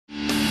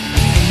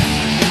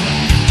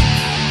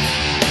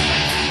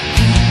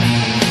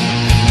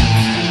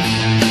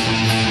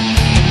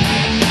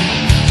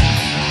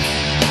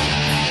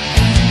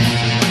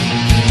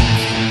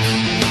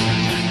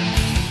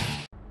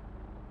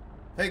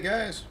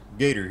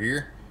Gator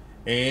here,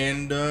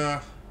 and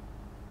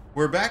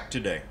we're back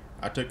today.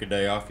 I took a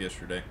day off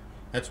yesterday.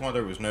 That's why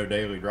there was no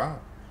daily drive.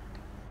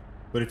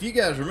 But if you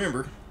guys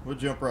remember, we'll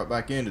jump right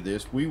back into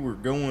this. We were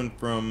going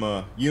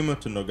from Yuma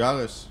to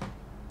Nogales,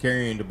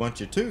 carrying a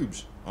bunch of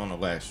tubes on the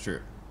last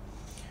trip,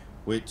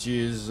 which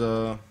is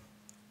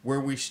where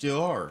we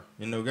still are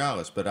in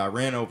Nogales. But I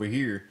ran over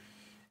here,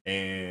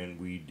 and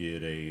we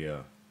did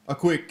a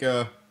quick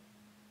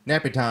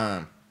nappy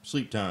time,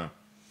 sleep time.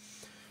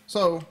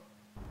 So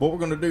what we're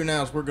going to do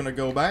now is we're going to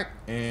go back,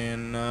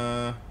 and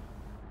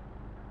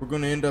we're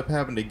going to end up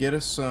having to get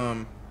us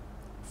some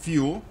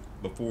fuel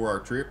before our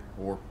trip,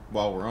 or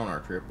while we're on our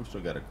trip. We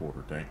still got a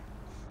quarter tank.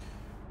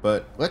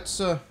 But let's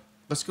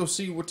go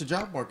see what the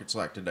job market's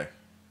like today.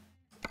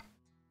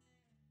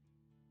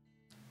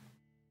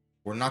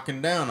 We're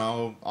knocking down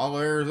all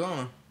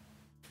Arizona.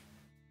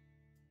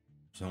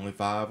 There's only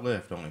 5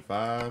 left. Only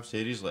 5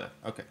 cities left.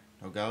 Okay.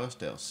 Nogales,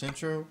 Del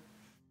Centro,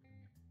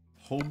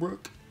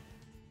 Holbrook.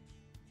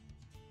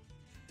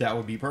 That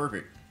would be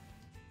perfect.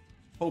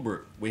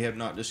 Holbrook. We have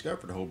not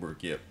discovered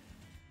Holbrook yet.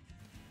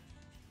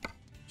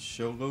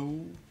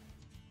 Sholo.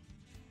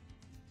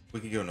 We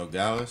could go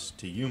Nogales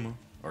to Yuma.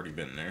 Already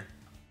been there.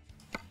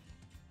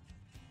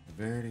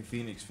 Verdi,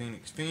 Phoenix,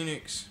 Phoenix,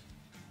 Phoenix.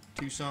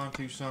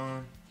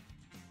 Tucson.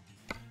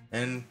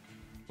 And,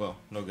 well,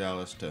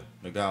 Nogales to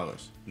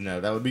Nogales.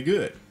 No, that would be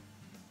good.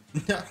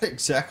 Not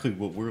exactly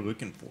what we're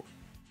looking for.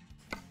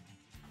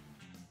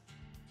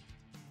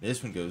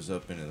 This one goes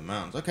up into the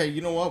mountains. Okay,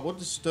 you know what? We'll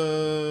just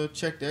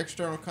check the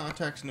external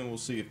contacts, and then we'll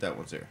see if that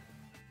one's there.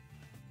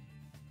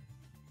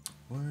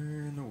 Where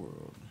in the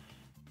world?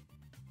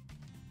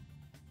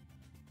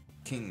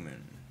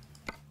 Kingman.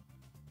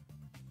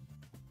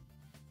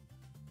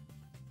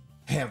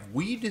 Have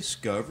we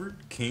discovered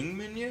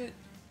Kingman yet?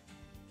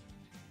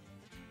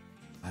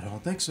 I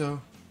don't think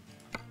so.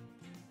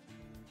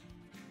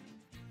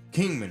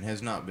 Kingman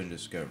has not been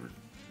discovered.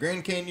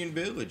 Grand Canyon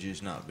Village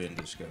has not been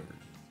discovered.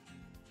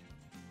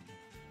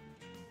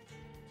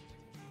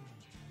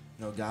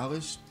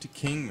 Nogales to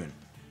Kingman,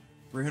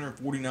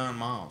 349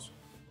 miles.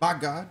 By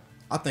God,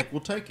 I think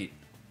we'll take it.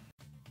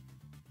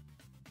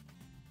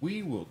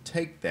 We will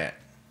take that.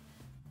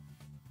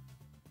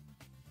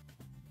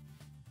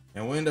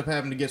 And we'll end up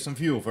having to get some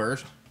fuel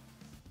first.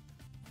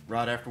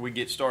 Right after we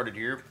get started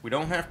here. We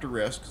don't have to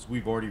rest because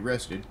we've already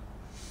rested.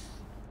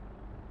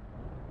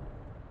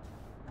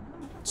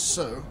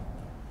 So,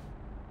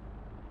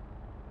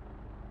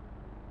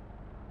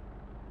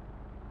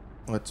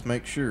 let's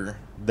make sure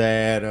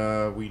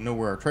that we know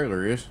where our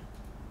trailer is.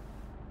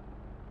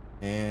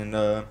 And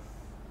my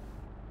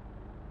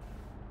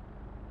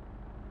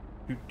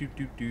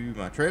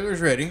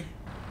trailer's ready.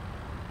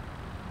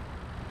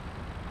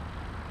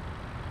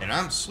 And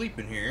I'm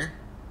sleeping here.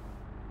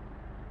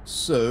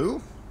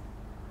 So,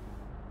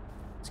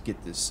 let's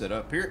get this set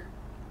up here.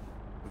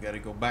 We got to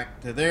go back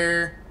to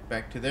there,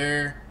 back to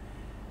there.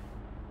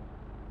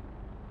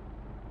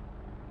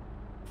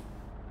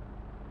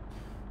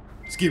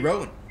 Let's keep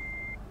rolling.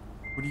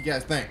 What do you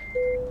guys think?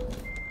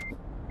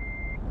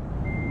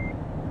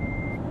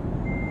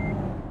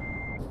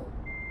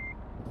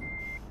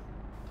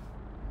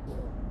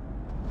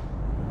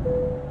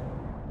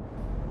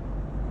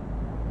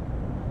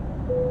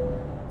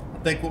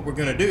 I think what we're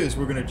going to do is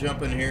we're going to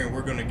jump in here and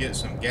we're going to get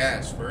some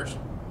gas first.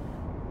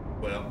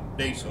 Well,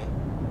 diesel.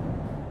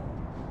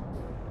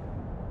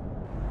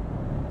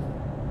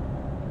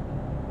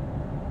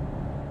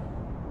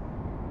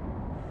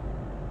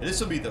 And this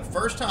will be the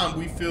first time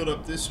we filled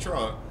up this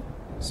truck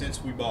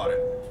since we bought it.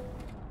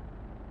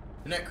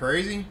 Isn't that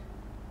crazy?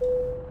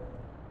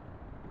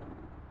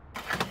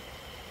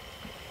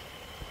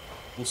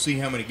 We'll see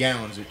how many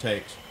gallons it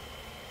takes.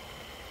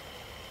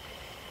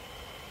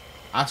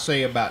 I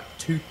say about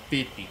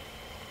 250,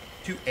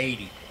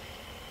 280.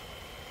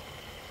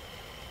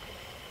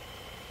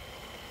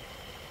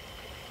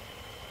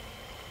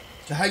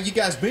 So how you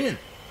guys been?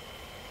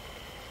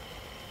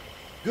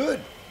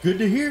 Good. Good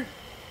to hear.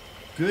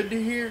 Good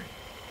to hear.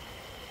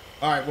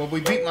 All right, well, we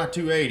beat my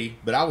 280,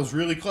 but I was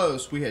really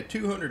close. We had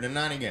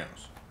 290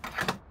 gallons.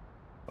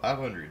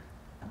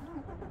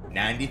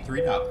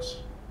 $593.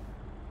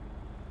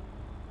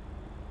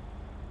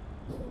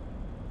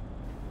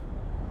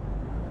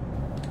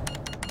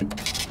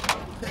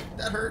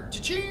 That hurt.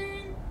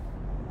 Cha-ching!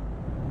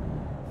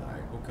 All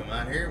right, we'll come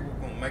out here.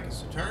 We're going to make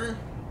us a turn.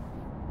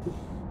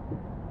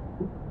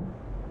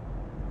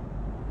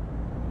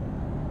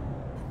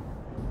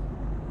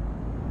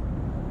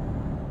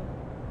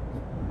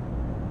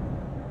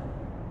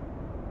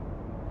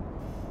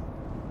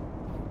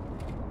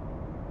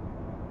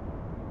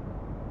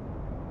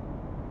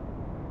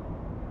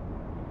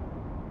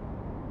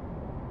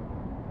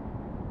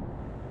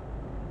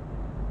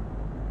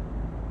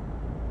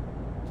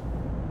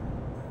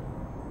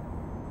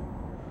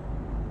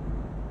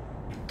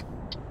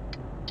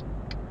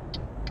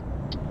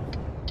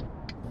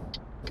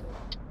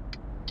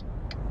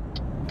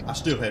 I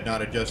still had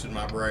not adjusted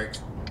my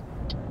brakes.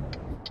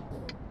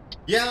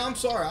 Yeah, I'm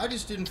sorry. I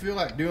just didn't feel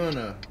like doing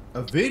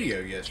a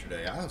video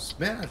yesterday. I was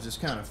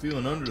just kind of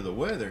feeling under the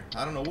weather.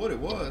 I don't know what it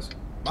was.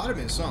 Might have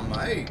been something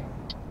I ate.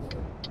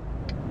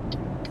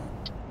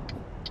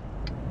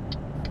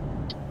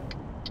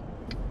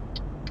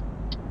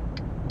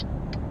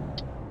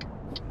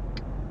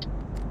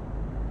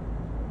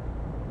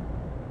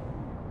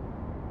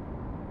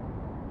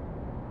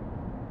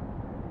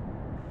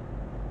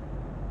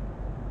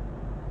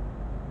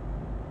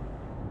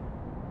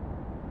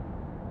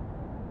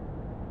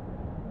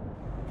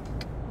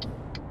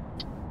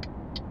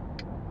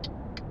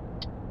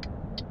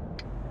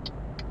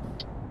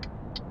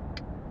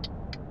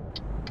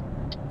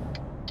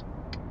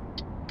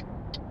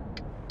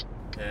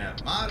 Yeah,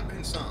 might have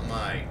been something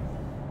I ate.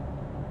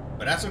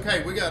 But that's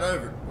okay. We got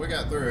over it. We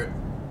got through it.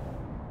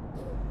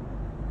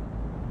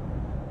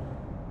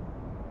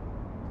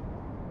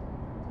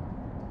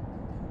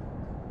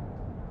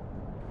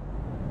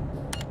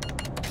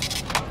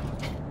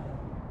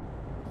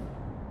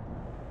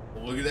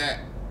 Well, look at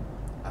that.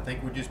 I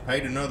think we just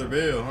paid another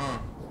bill, huh?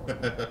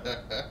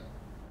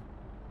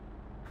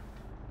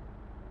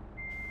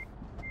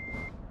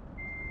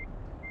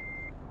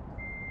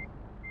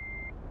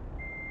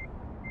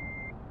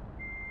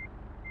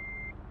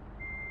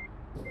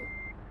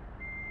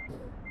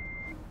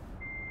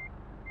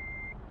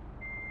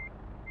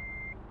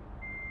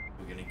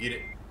 We're gonna get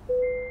it.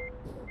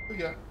 We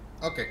got.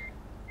 Okay.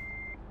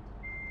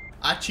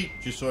 I cheat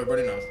just so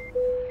everybody knows.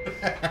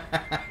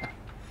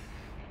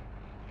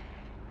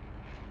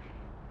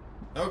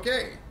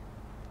 Okay.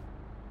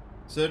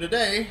 So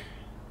today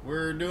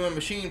we're doing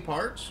machine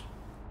parts,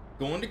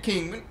 going to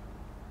Kingman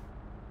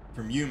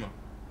from Yuma.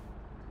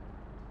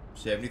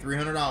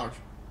 $7,300.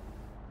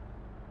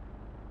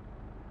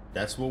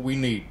 That's what we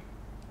need.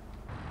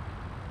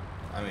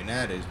 I mean,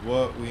 that is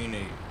what we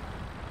need.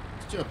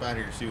 Let's jump out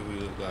here and see what we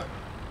look like.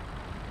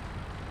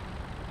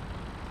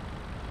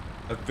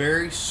 A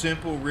very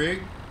simple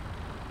rig.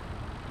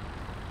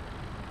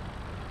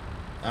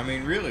 I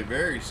mean, really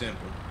very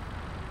simple.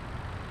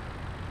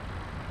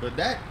 But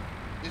that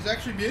is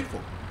actually beautiful.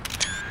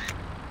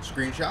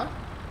 Screenshot.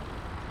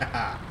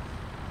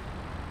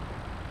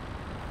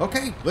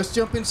 Okay, let's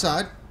jump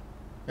inside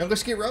and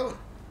let's get rolling.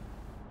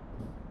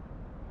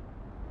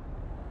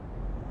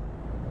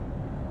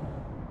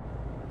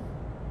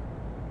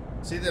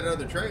 See, that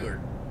other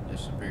trailer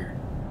disappeared.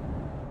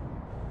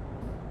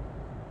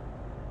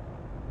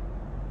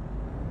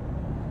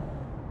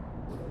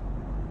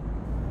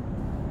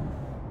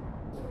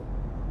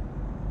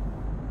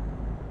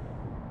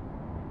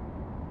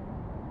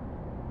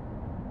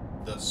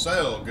 The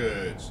sell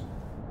goods.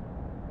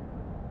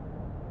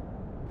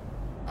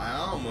 I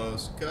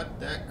almost cut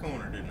that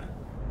corner, didn't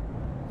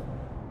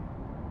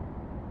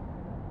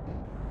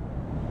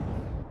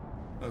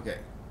I? Okay.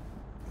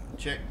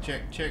 Check,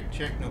 check, check,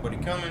 check. Nobody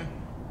coming.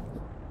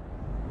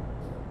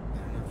 I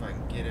don't know if I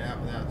can get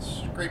out without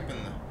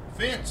scraping the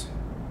fence.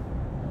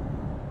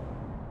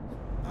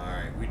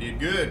 Alright, we did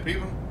good,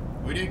 people.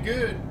 We did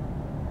good.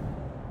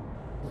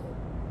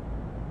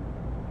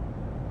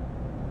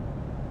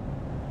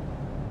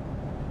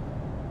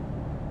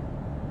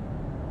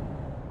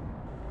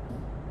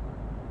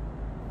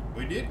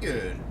 We did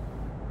good.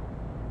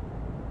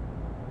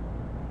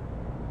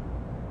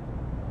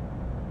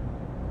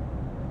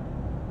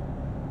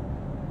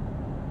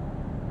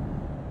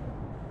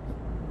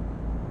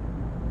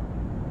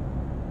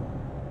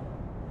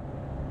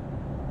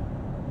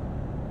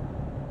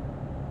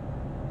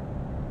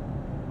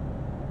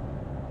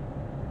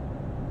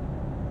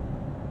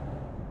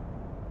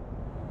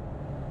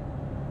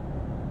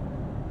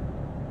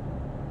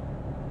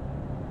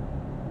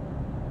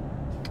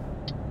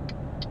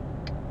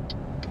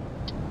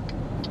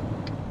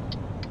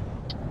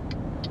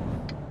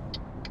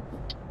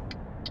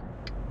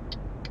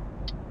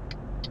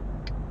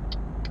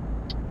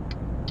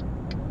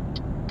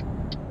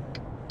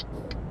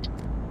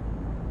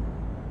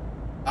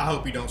 I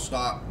hope you don't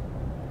stop.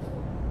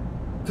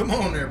 Come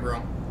on there,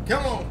 bro.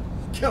 Come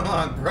on. Come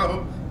on,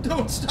 bro.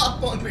 Don't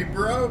stop on me,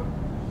 bro.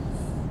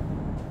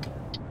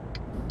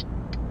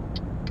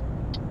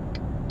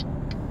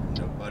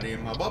 Nobody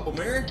in my bubble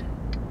mirror.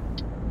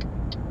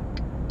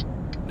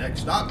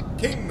 Next stop,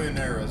 Kingman,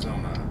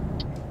 Arizona.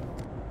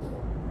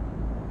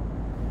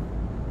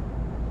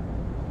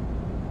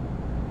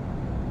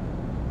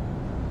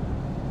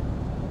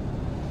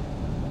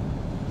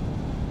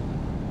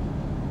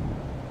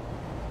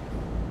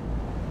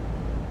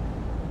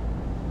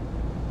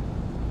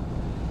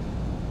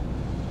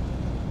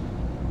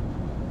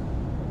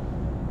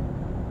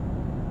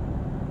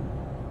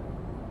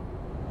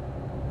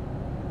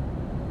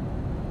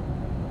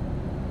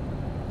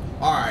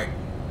 Alright,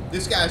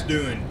 this guy's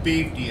doing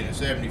 50 and a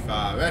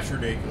 75. That's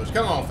ridiculous.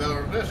 Come on,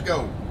 fella, let's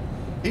go.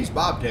 He's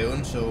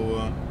bobtailing,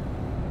 so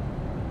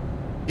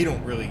he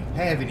don't really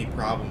have any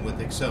problem with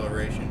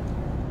acceleration.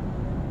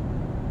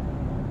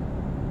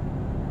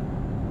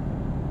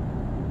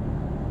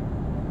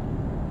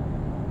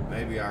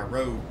 Maybe our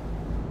road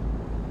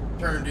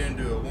turned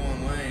into a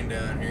one lane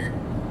down here.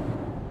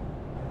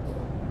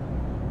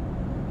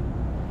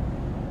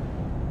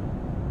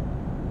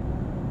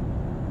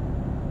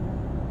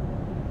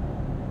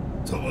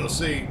 So we'll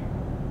see.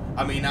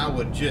 I mean, I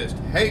would just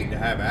hate to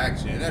have an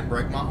accident. That'd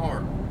break my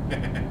heart.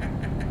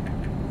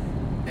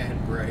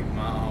 That'd break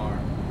my heart.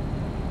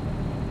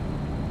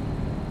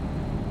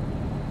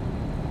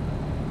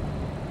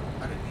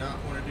 I did not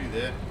want to do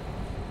that.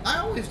 I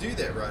always do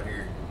that right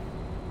here.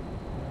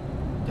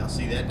 Y'all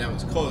see that? That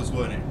was close,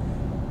 wasn't it?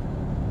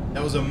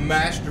 That was a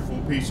masterful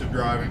piece of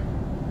driving.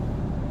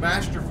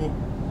 Masterful.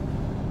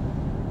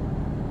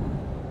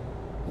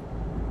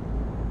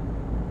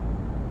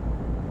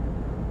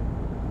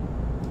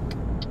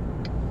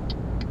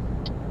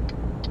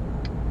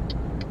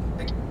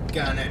 That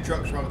guy in that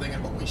truck's probably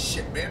thinking, holy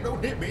shit, man,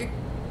 don't hit me.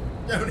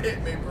 Don't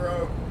hit me,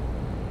 bro.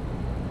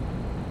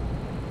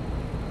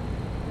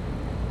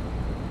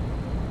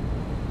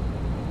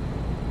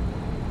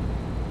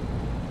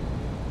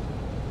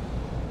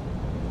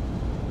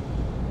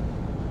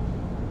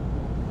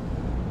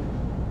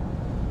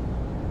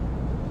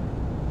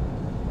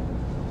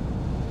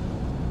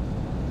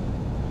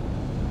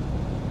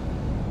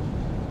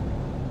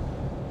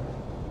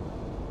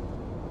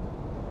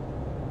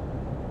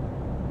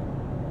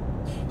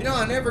 You know,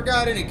 I never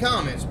got any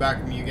comments back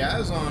from you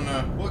guys on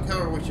what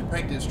color we should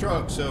paint this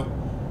truck, so,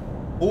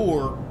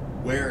 or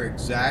where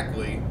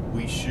exactly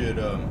we should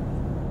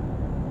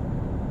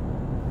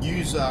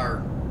use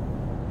our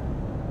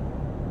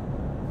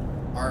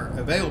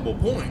available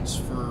points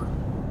for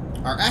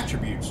our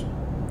attributes. So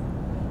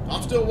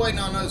I'm still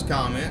waiting on those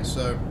comments,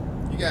 so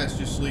you guys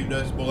just leave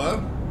those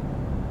below.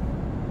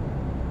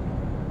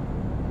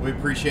 We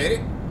appreciate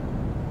it.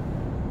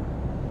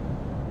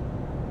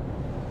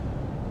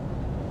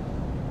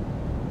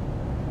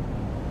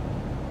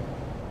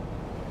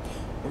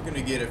 We're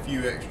going to get a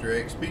few extra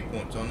XP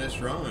points on this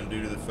run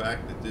due to the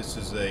fact that this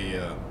is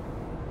a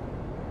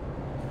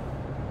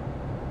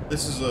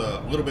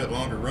little bit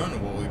longer run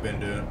than what we've been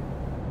doing.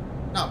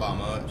 Not by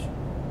much.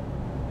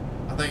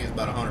 I think it's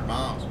about 100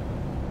 miles.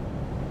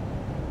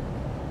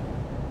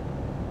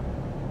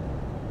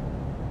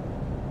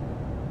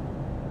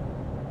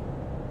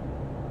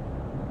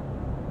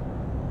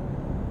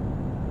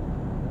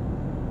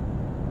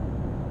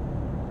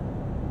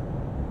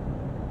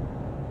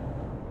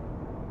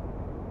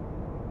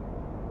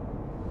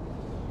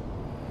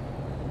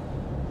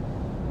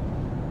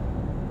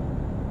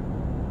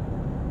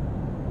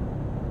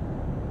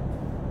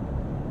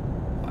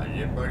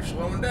 Everybody's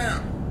slowing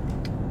down.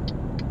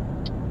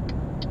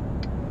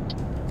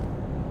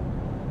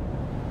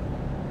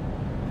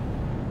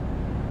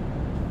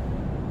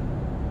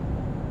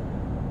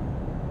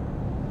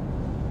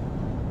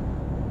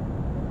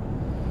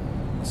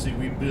 See,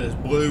 we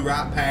just blew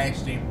right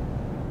past him.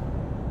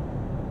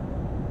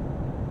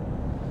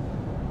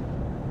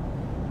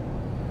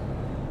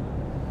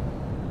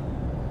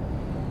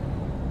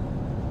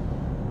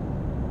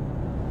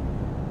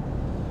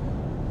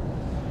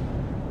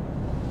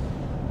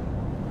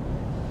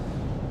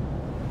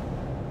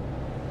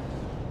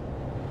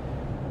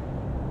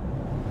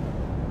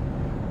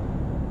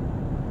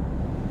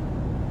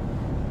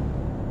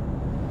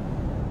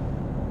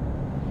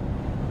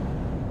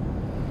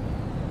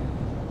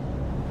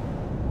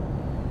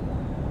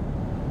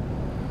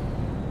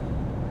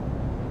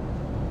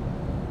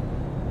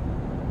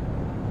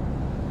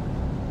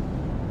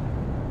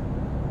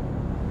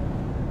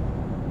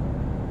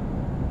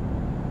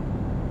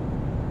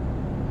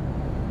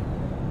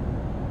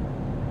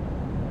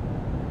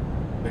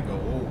 Big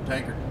old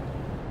tanker.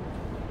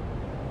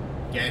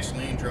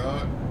 Gasoline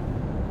truck,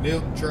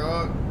 milk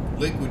truck,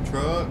 liquid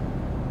truck,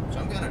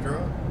 some kind of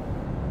truck.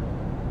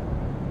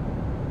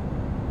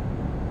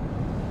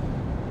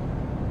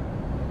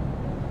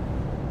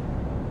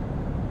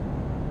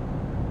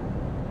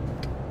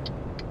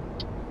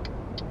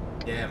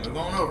 Yeah, move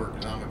on over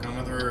because I'm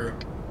coming through.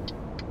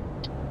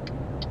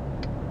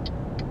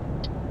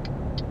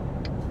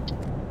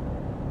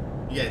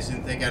 You guys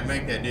didn't think I'd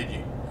make that, did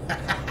you?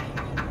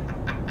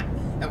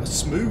 That was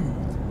smooth.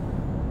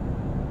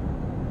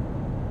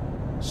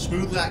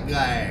 Smooth like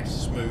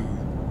glass. Smooth.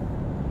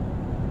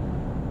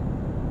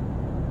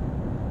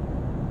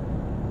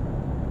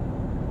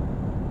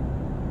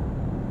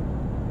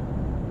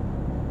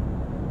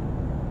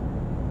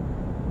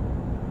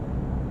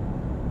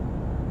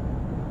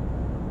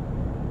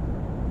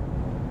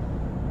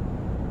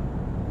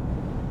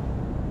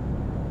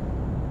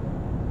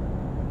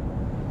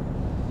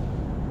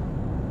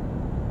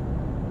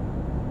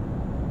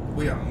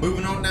 We are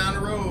moving on down the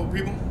road,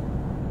 people.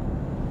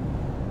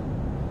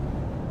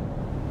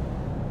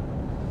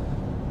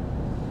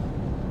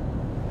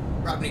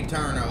 Probably need to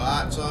turn our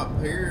lights up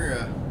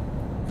here,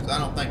 because I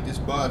don't think this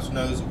bus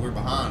knows that we're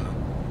behind them.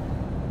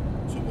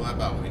 So how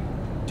about we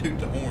toot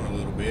the horn a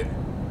little bit?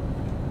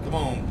 Come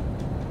on.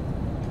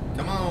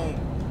 Come on.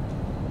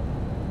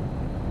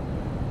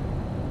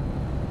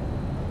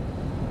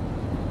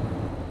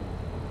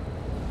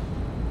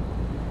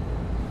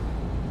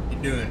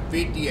 You're doing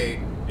 58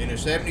 in a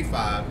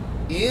 75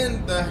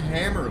 in the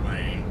hammer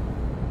lane.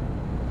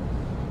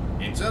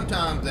 And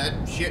sometimes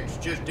that shit's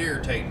just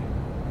irritating.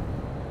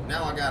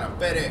 Now I got a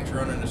FedEx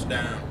running us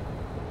down.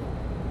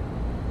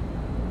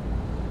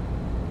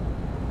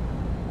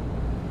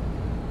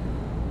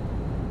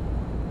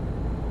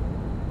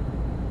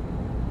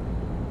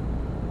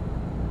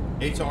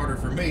 It's harder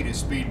for me to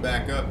speed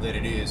back up than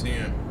it is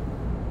him.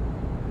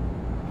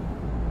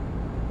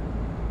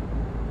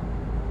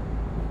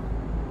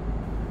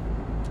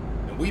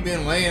 And we've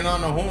been laying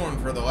on the horn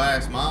for the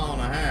last mile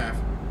and a half.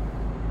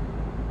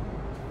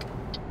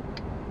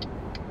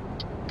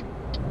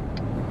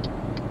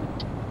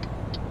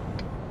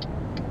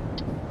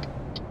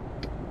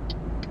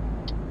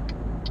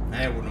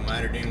 That wouldn't have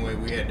mattered anyway,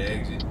 we had to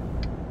exit.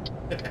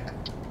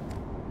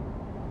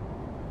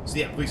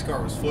 See, that police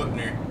car was floating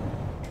there.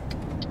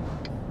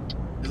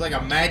 It's like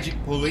a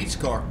magic police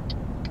car.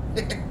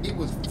 It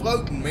was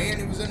floating, man.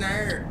 It was in the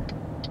air.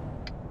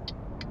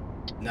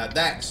 Now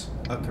that's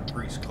a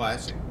Caprice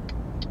classic.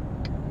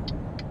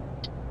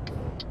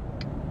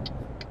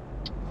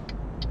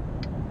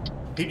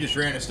 He just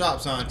ran a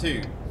stop sign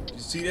too. Did you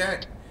see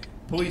that?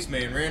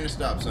 Policeman ran a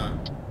stop sign.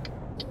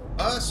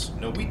 Us?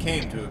 No, we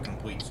came to a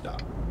complete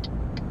stop.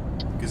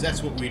 Because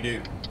that's what we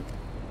do.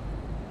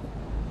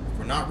 If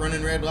we're not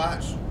running red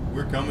lights,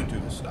 we're coming to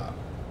a stop.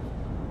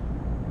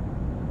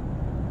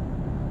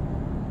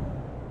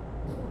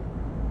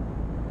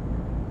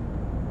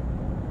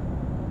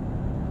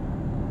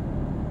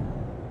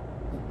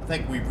 I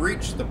think we've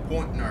reached the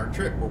point in our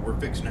trip where we're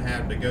fixing to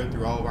have to go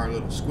through all of our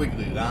little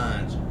squiggly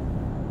lines.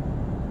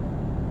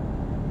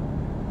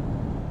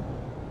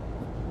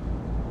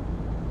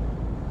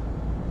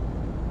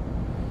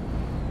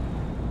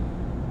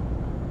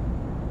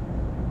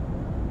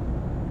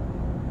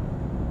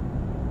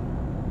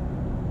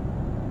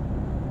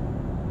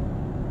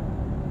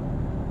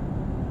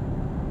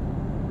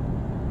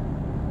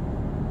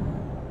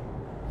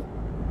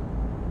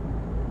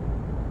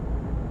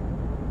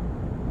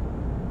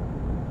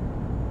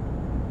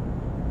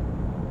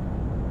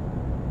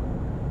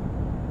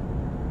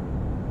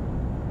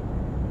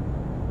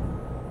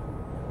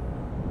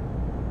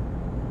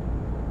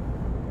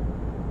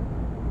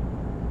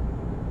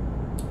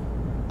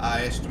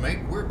 I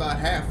estimate we're about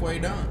halfway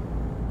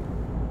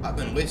done. I've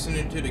been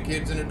listening to the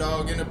kids and the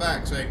dog in the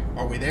back say,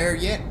 "Are we there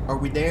yet? Are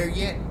we there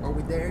yet? Are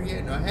we there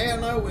yet?" No, hell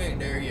no, we ain't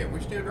there yet. We're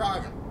still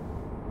driving.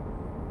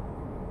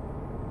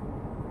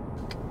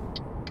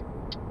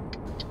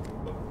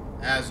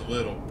 That's a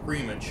little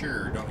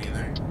premature, don't you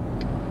think?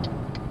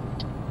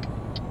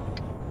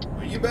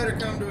 Well, you better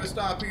come to a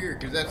stop here,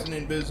 because that's an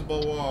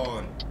invisible wall,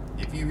 and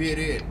if you hit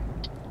it,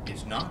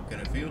 it's not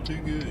going to feel too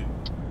good.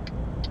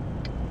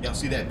 Y'all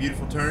see that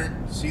beautiful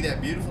turn? See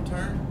that beautiful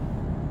turn?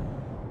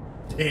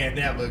 Damn,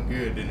 that looked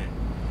good, didn't it?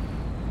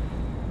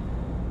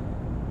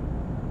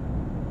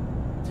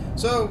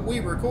 So, we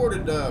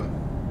recorded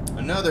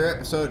another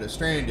episode of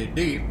Stranded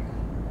Deep.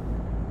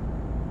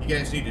 You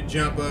guys need to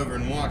jump over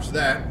and watch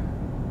that.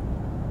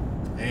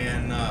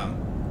 And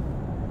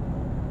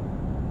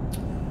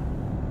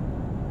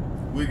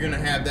we're going to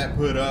have that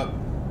put up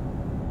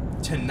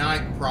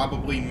tonight,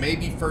 probably,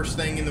 maybe first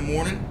thing in the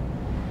morning.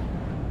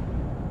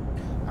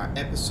 Our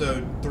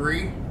episode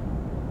 3.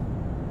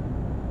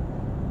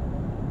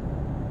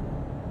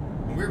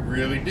 And we're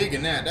really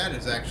digging that. That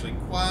is actually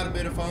quite a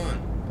bit of fun.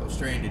 Oh,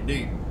 Stranded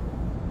Deep.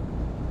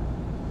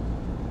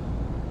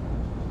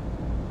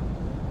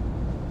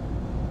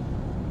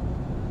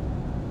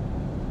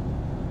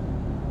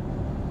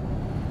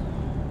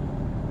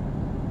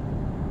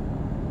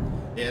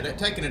 Yeah, that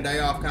taking a day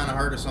off kind of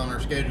hurt us on our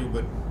schedule,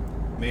 but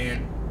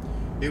man,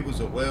 it was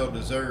a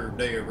well-deserved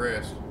day of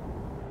rest.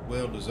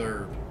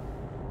 Well-deserved.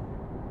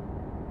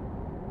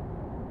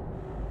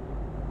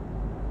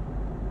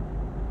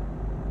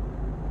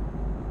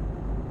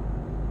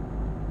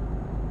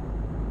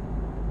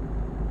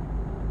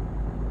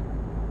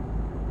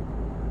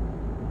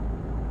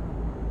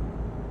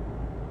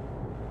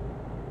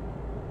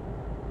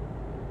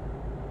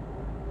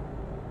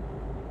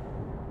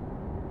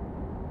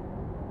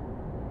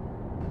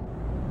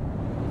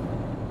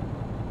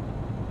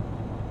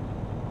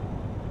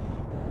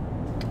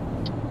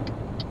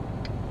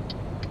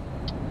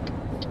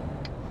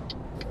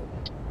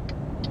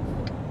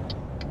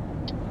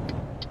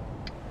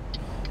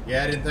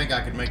 Yeah, I didn't think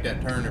I could make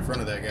that turn in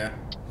front of that guy.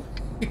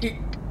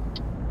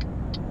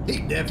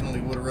 He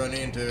definitely would have run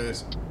into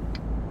us.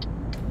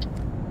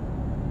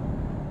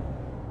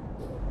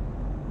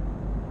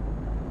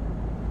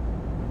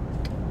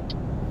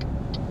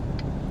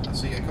 I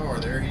see a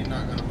car there. He's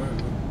not going to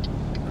move.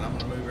 And I'm going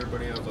to move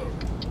everybody else over.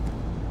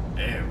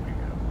 There we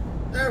go.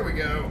 There we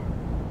go.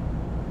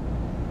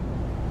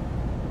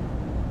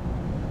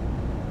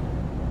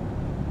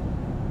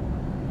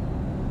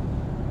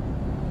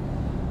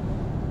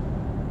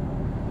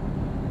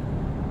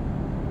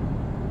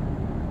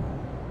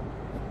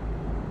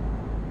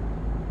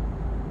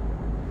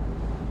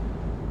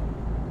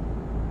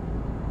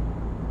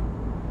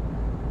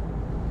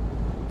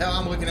 Hell,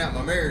 I'm looking at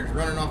my marriage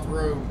running off the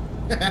road.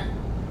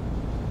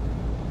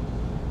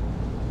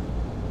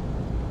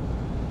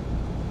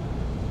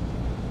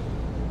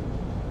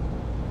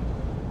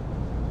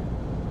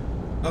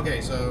 Okay,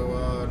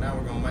 so now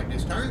we're going to make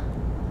this turn.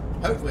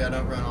 Hopefully I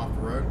don't run off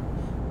the road.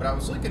 But I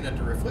was looking at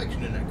the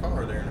reflection in that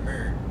car there in the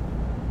mirror.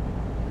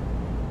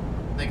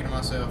 Thinking to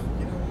myself,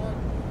 you know what?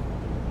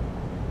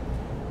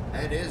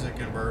 That is a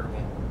convertible.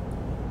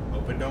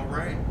 Hope it don't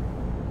rain.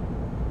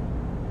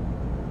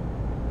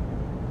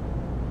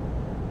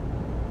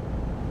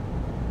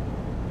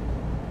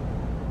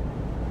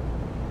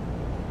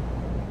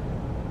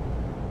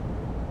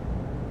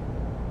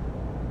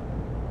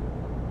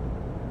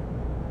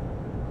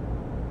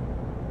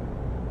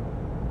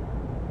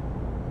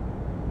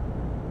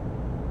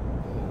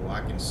 I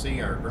can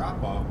see our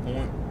drop-off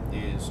point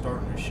is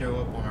starting to show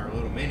up on our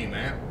little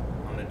mini-map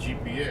on the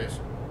GPS.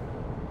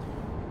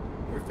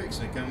 We're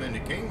fixing to come into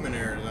Kingman,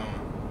 Arizona.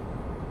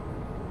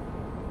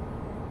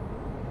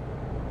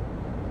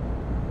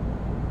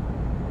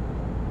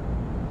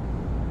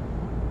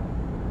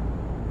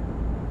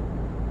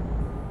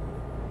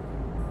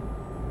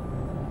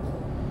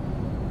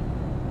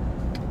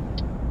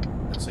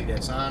 Let's see,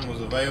 that sign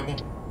was available.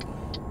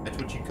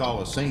 That's what you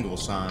call a single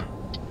sign.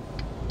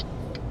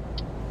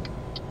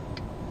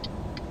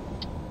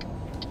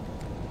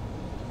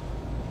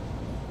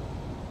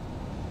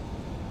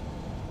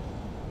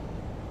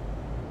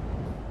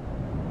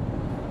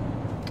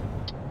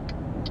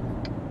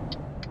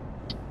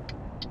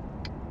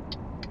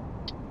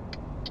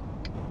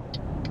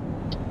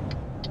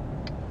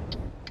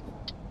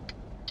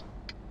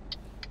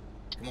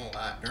 Come on,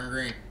 light, turn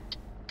green.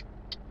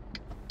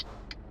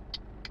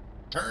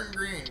 Turn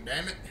green,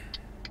 damn it.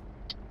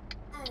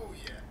 Oh,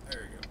 yeah,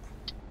 there you go.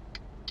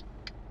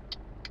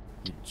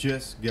 You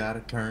just gotta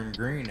turn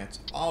green. That's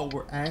all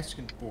we're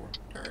asking for.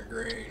 Turn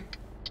green.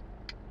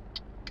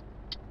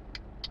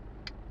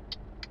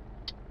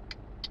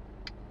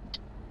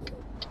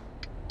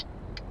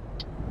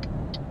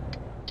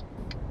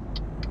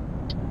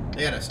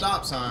 They had a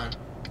stop sign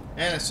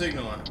and a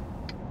signal line.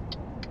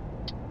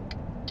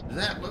 Does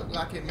that look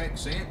like it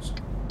makes sense?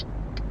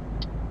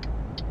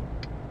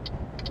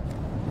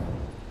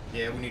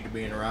 Yeah, we need to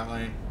be in the right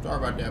lane. Sorry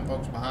about that,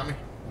 folks behind me.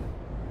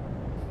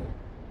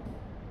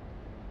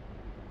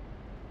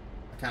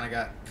 I kind of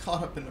got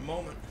caught up in the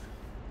moment.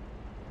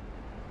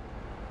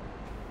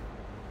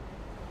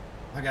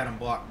 I got them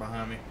blocked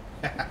behind me.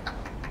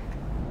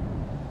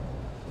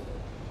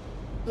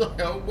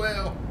 Oh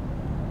well.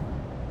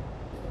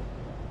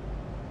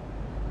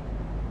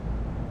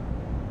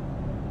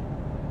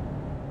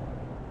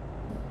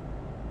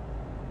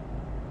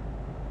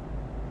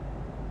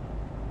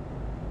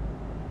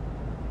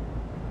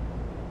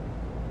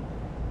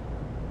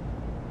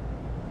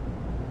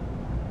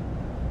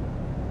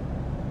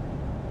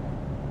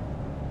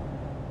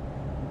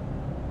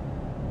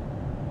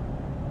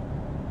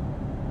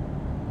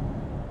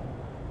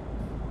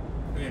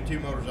 We have 2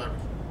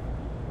 motorcycles.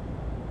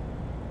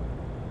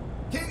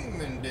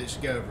 Kingman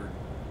discovered.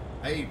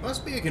 Hey,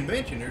 must be a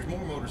convention. There's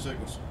more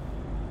motorcycles.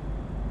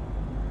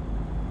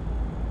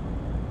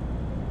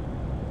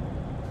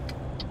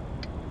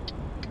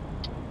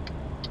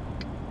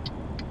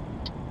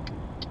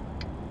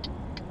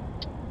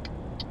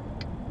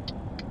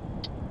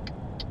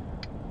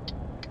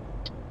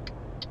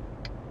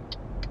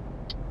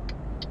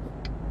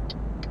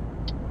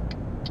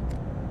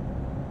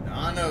 Now,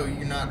 I know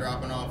you're not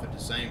dropping off at the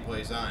same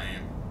place I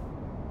am.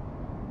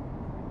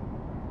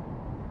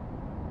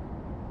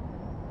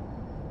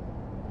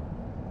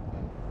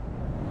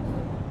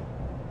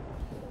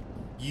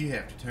 You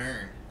have to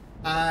turn.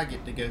 I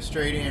get to go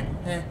straight in.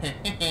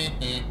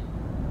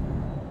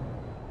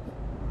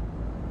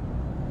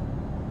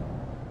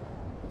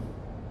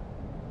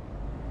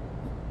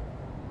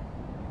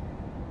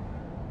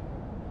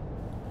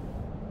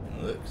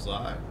 Looks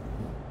like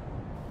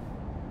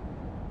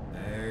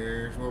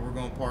there's where we're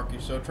gonna park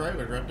these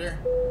trailers right there.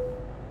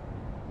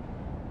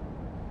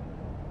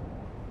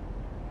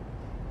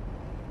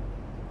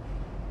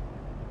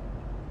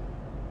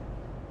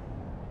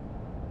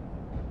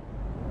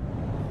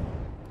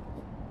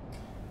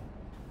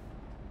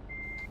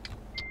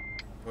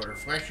 Put our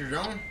flashers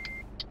on.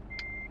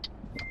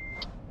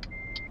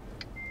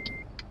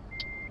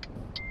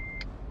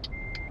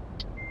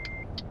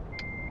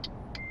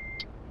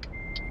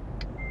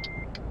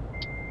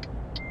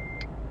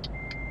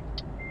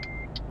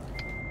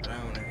 And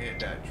I want to hit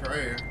that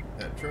truck.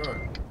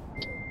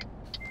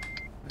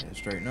 And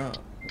straighten up.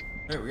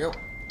 There we go.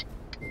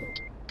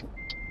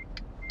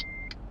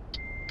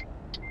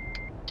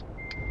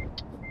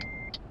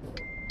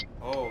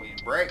 Oh,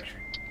 these brakes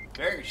are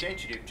very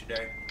sensitive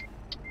today.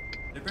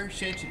 They're very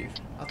sensitive.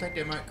 I think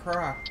they might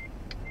cry.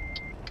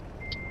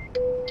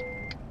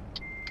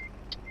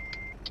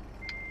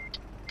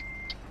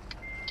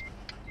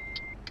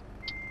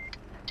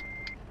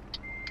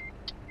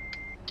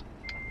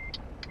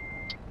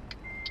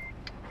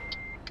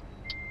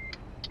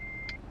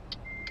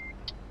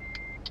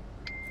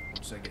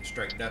 Once I get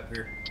straightened up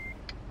here,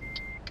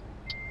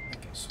 I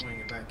can swing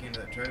it back into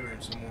that trailer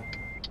and some more.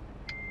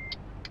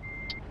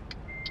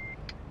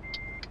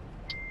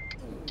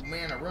 Oh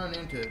man, I run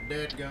into a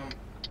dadgum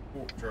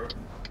fork truck.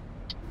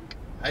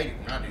 I hate it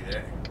when I do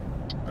that.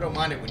 I don't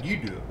mind it when you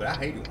do it, but I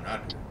hate it when I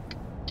do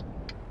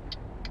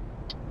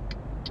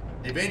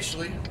it.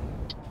 Eventually,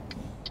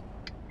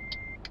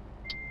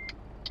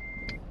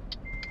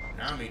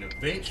 and I mean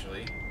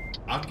eventually,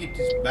 I'll get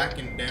this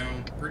backing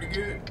down pretty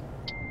good.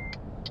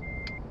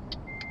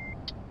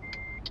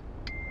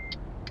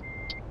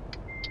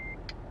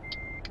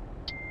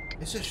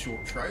 It's a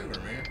short trailer,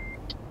 man.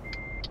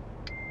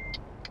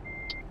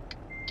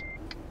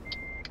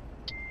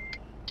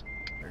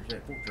 There's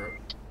that fork truck.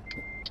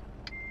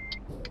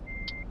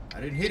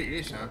 I didn't hit it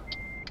this time.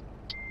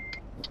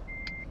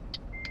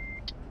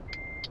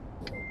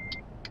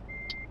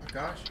 Oh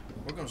gosh,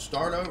 we're gonna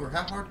start over.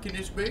 How hard can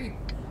this be?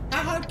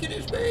 How hard can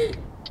this be?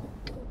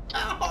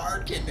 How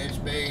hard can this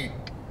be?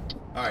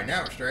 Alright,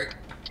 now we're straight.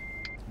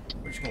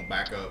 We're just gonna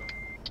back up.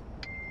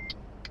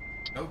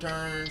 No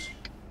turns.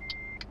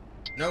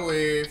 No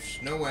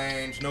ifs, no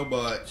ands, no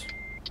buts.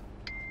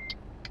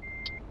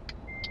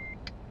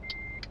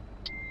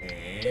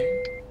 And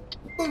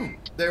boom!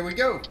 There we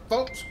go,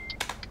 folks.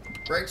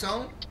 Brakes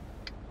on.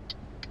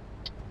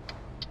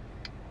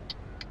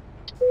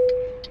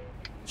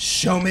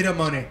 Show me the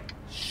money.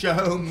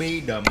 Show me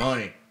the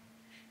money.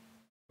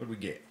 What do we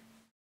get?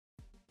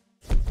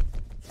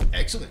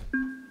 Excellent.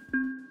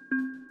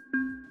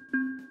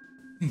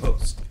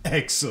 Most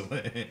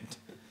excellent.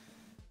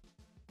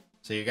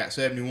 So you got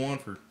 71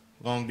 for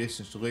long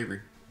distance delivery.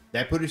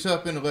 That put us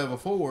up into level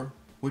 4,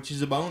 which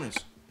is a bonus.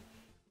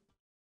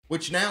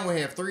 Which now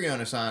we have 3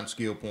 unassigned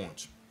skill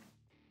points.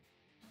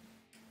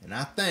 And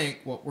I think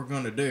what we're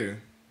going to do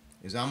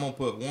is I'm going to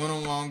put 1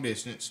 on long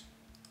distance.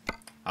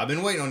 I've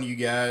been waiting on you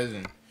guys,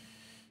 and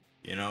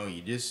you know,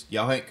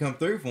 y'all ain't come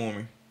through for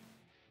me.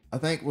 I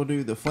think we'll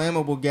do the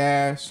flammable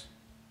gas.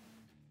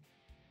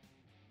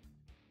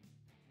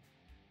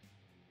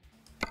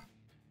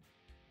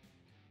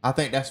 I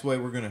think that's the way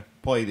we're going to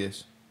play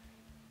this.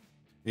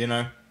 You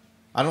know,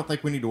 I don't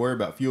think we need to worry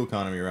about fuel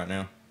economy right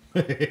now.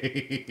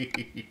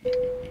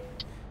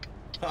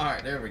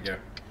 Alright, there we go.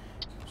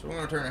 So we're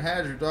going to turn the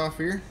hazards off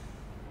here.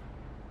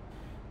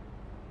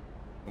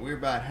 We're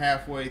about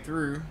halfway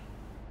through.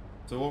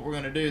 So what we're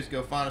going to do is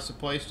go find us a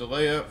place to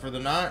lay up for the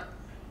night.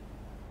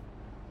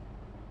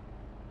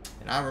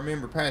 And I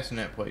remember passing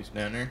that place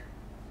down there.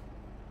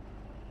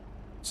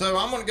 So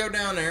I'm going to go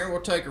down there.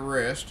 We'll take a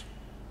rest.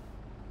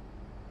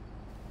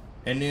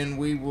 And then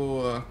we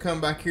will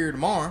come back here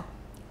tomorrow.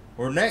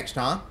 Or next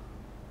time.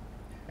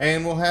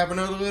 And we'll have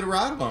another little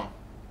ride along.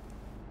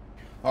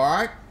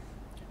 Alright.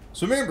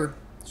 So remember,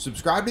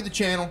 subscribe to the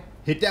channel.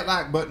 Hit that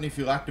like button if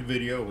you liked the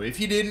video. If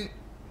you didn't,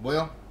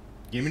 well,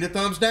 give me the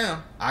thumbs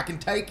down. I can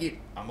take it.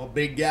 I'm a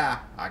big guy.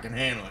 I can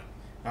handle it.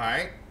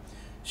 Alright.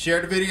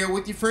 Share the video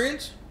with your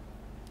friends.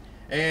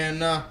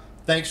 And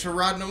thanks for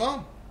riding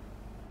along.